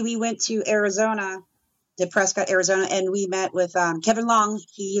in May, we went to Prescott, Arizona, and we met with Kevin Long.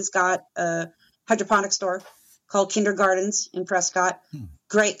 He's got a hydroponic store called Kindergardens in Prescott.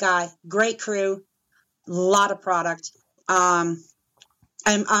 Great guy, great crew, a lot of product. I'm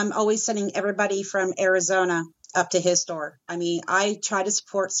always sending everybody from Arizona up to his store. I mean, I try to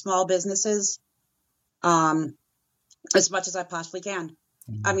support small businesses as much as I possibly can.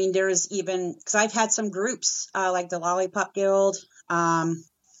 I mean, there's even, because I've had some groups like the Lollipop Guild,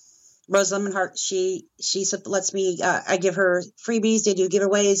 Rose Lemonheart, she lets me, I give her freebies. They do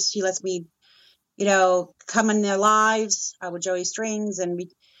giveaways. She lets me, come in their lives with Joey Strings and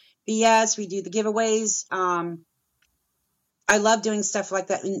BS. We do the giveaways. I love doing stuff like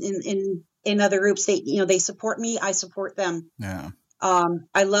that in other groups. They support me. I support them. Yeah.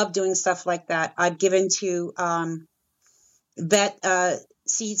 I love doing stuff like that. I've given to vet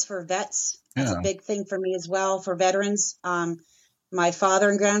seeds for vets. That's a big thing for me as well, for veterans. My father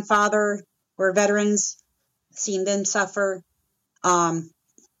and grandfather were veterans, seen them suffer.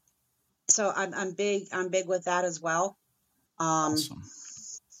 So I'm big with that as well. Awesome.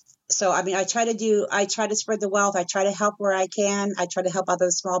 So, I mean, I try to spread the wealth. I try to help where I can. I try to help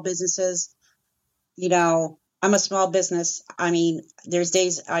other small businesses. I'm a small business. I mean, there's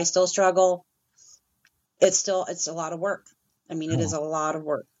days I still struggle. It's a lot of work. I mean, it is a lot of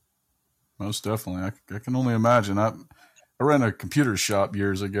work. Most definitely. I can only imagine. I ran a computer shop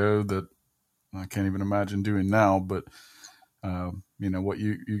years ago that I can't even imagine doing now, but what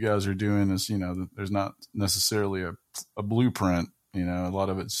you guys are doing is, there's not necessarily a blueprint. A lot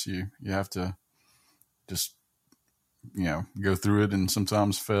of it's you have to just, go through it and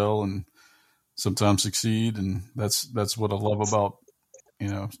sometimes fail and sometimes succeed. And that's what I love about,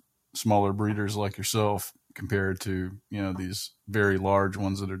 smaller breeders like yourself compared to, these very large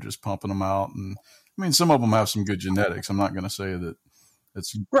ones that are just pumping them out. And I mean, some of them have some good genetics. I'm not going to say that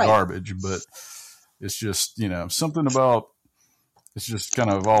it's garbage, but it's just, something about, it's just kind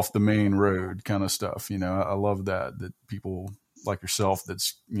of off the main road kind of stuff. I love that people like yourself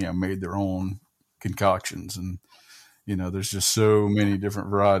that's, made their own concoctions, and, there's just so many different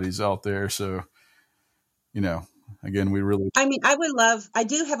varieties out there. So, again, I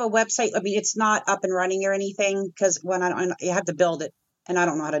do have a website. I mean, it's not up and running or anything because you have to build it, and I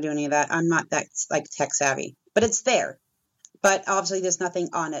don't know how to do any of that. I'm not that tech savvy, but it's there. But obviously there's nothing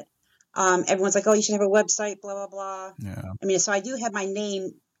on it. Everyone's like, oh, you should have a website, blah, blah, blah. Yeah. I mean, so I do have my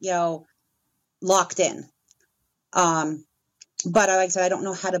name, locked in. But like I said, I don't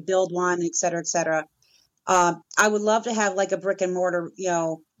know how to build one, et cetera, et cetera. I would love to have like a brick and mortar,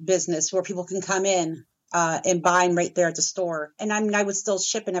 business where people can come in and buy them right there at the store. And I mean, I would still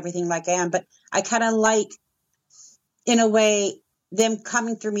ship and everything like I am, but I kind of like, in a way, them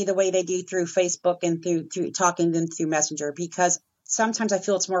coming through me the way they do through Facebook and through talking to them through Messenger, because sometimes I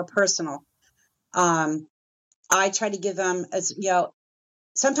feel it's more personal. I try to give them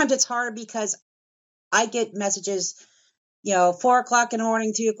sometimes it's hard because I get messages, 4:00 in the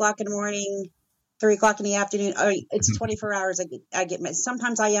morning, 2:00 in the morning, 3:00 in the afternoon. It's 24 hours. I get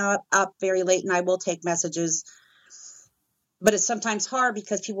sometimes I am up very late and I will take messages. but it's sometimes hard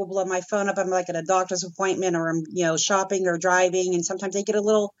because people blow my phone up. I'm like at a doctor's appointment, or I'm, shopping or driving. And sometimes they get a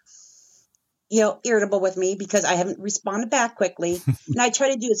little, irritable with me because I haven't responded back quickly. And I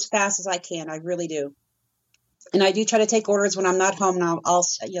try to do as fast as I can. I really do. And I do try to take orders when I'm not home. And I'll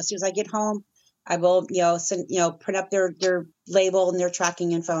as soon as I get home, I will, send, print up their label and their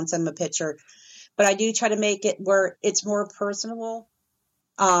tracking info and send them a picture. But I do try to make it where it's more personable.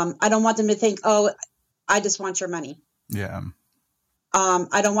 I don't want them to think, oh, I just want your money. Yeah.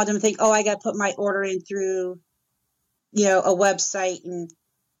 I don't want them to think, oh, I got to put my order in through, a website, and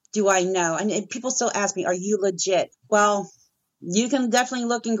do I know? And people still ask me, are you legit? Well, you can definitely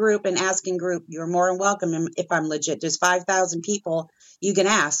look in group and ask in group. You're more than welcome if I'm legit. There's 5,000 people. You can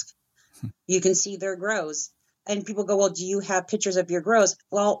ask. You can see their grows. And people go, well, do you have pictures of your grows?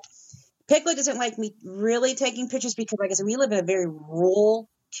 Well, Pickler doesn't like me really taking pictures because, like I said, we live in a very rural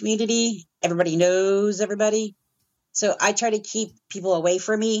community. Everybody knows everybody. So I try to keep people away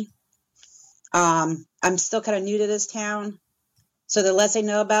from me. I'm still kind of new to this town. So the less they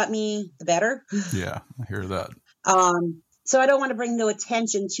know about me, the better. Yeah, I hear that. So I don't want to bring no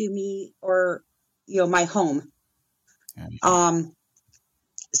attention to me or, my home. Yeah.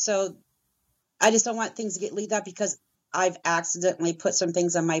 So I just don't want things to get leaked out because I've accidentally put some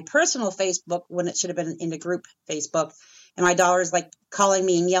things on my personal Facebook when it should have been in the group Facebook. And my daughter's like calling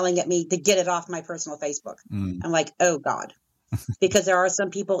me and yelling at me to get it off my personal Facebook. I'm like, oh God, because there are some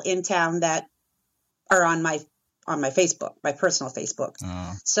people in town that are on my Facebook, my personal Facebook.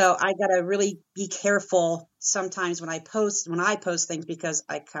 So I got to really be careful sometimes when I post things because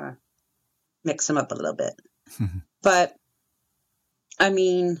I kind of mix them up a little bit. But I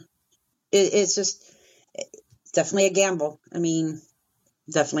mean, it's just definitely a gamble.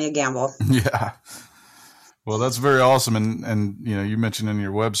 Definitely a gamble. Yeah. Well, that's very awesome. And you mentioned in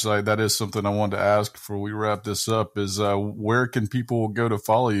your website, that is something I wanted to ask before we wrap this up is where can people go to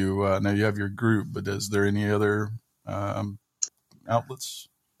follow you? Now you have your group, but is there any other outlets?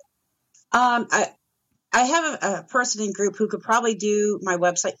 I have a person in group who could probably do my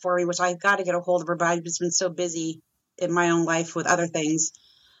website for me, which I've got to get a hold of her, but I've just been so busy in my own life with other things.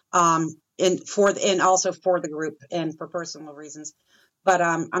 And also for the group and for personal reasons. But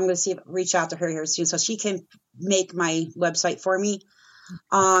I'm going to reach out to her here soon so she can make my website for me.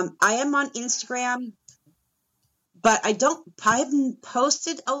 I am on Instagram, but I haven't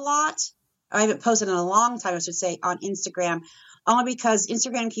posted a lot. I haven't posted in a long time, I should say, on Instagram, only because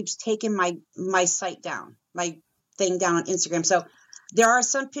Instagram keeps taking my site down, my thing down on Instagram. So there are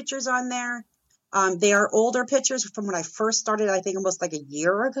some pictures on there. They are older pictures from when I first started, I think almost like a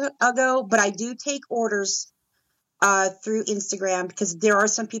year ago, but I do take orders through Instagram because there are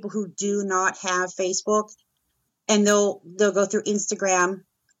some people who do not have Facebook, and they'll go through Instagram.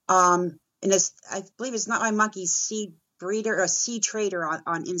 And I believe it's Not My Monkey, Seed Breeder or Seed Trader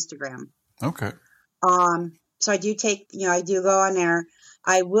on Instagram. Okay. So I do I do go on there.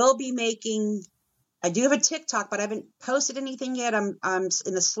 I do have a TikTok, but I haven't posted anything yet. I'm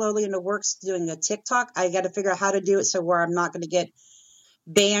slowly in the works doing a TikTok. I got to figure out how to do it so where I'm not going to get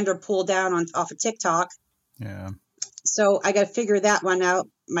banned or pulled down off of TikTok. Yeah. So I got to figure that one out,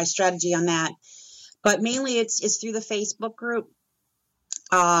 my strategy on that. But mainly it's through the Facebook group.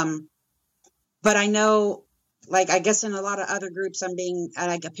 But I know, like, I guess in a lot of other groups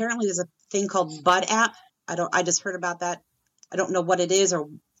apparently there's a thing called Bud app. I just heard about that. I don't know what it is or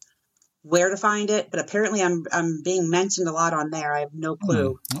where to find it, but apparently I'm being mentioned a lot on there. I have no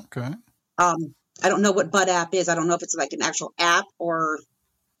clue. Okay. I don't know what Bud app is. I don't know if it's like an actual app or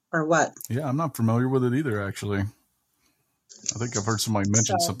what. Yeah, I'm not familiar with it either, actually. I think I've heard somebody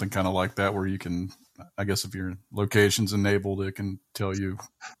mention something kind of like that where you can, I guess if your location's enabled, it can tell you,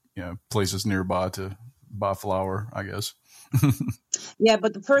 places nearby to buy flour, I guess. Yeah,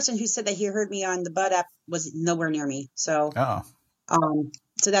 but the person who said that he heard me on the Bud app was nowhere near me. So,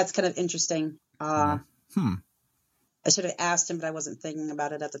 so that's kind of interesting. I should have asked him, but I wasn't thinking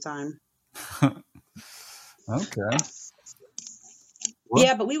about it at the time. Okay. Well,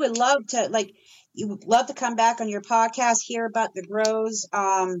 yeah, but we would love to, you would love to come back on your podcast, hear about the grows.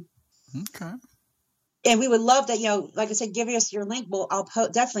 Okay. And we would love that, like I said, give us your link. I'll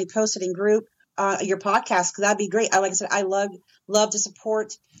definitely post it in group, your podcast, because that'd be great. Like I said, I love to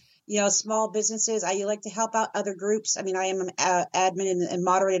support, small businesses. I like to help out other groups. I am an admin and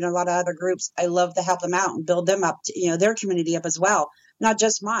moderator in a lot of other groups. I love to help them out and build them up, their community up as well, not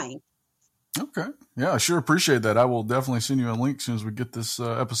just mine. Okay. Yeah, I sure appreciate that. I will definitely send you a link as soon as we get this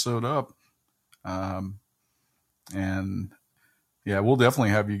episode up. And yeah, we'll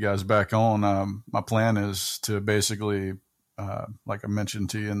definitely have you guys back on. My plan is to basically like I mentioned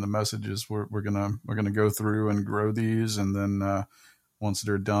to you in the messages, we're gonna go through and grow these, and then once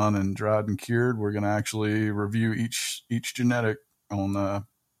they're done and dried and cured, we're gonna actually review each genetic on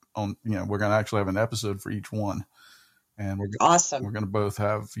we're gonna actually have an episode for each one, and awesome. We're gonna both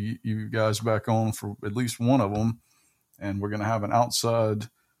have you guys back on for at least one of them, and we're gonna have an outside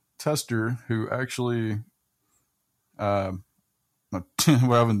tester who actually.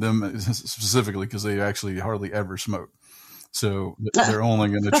 We're having them specifically because they actually hardly ever smoke. So they're only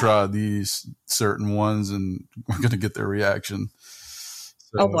going to try these certain ones, and we're going to get their reaction.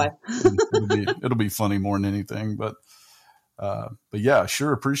 So oh boy. it'll be funny more than anything, but yeah,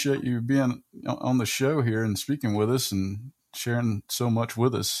 sure. Appreciate you being on the show here and speaking with us and sharing so much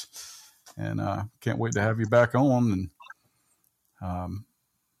with us. And can't wait to have you back on. And,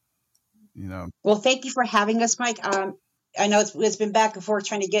 well, thank you for having us, Mike. I know it's been back and forth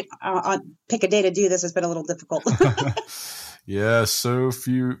trying to get pick a day to do this. It's been a little difficult. Yeah, so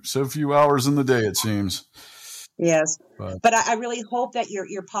few hours in the day, it seems. Yes, but I really hope that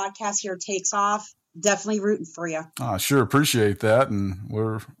your podcast here takes off. Definitely rooting for you. I sure appreciate that, and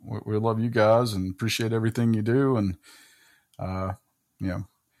we love you guys and appreciate everything you do, and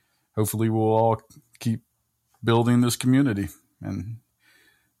hopefully we'll all keep building this community, and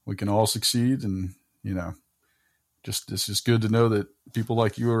we can all succeed, and it's just good to know that people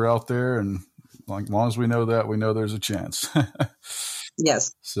like you are out there, and like, as long as we know that, we know there's a chance.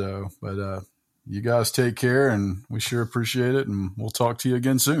 Yes. So, but you guys take care, and we sure appreciate it, and we'll talk to you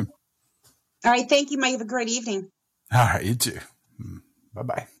again soon. All right. Thank you, Mike. Have a great evening. All right. You too.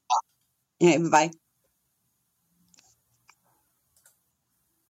 Bye-bye. Yeah, bye-bye.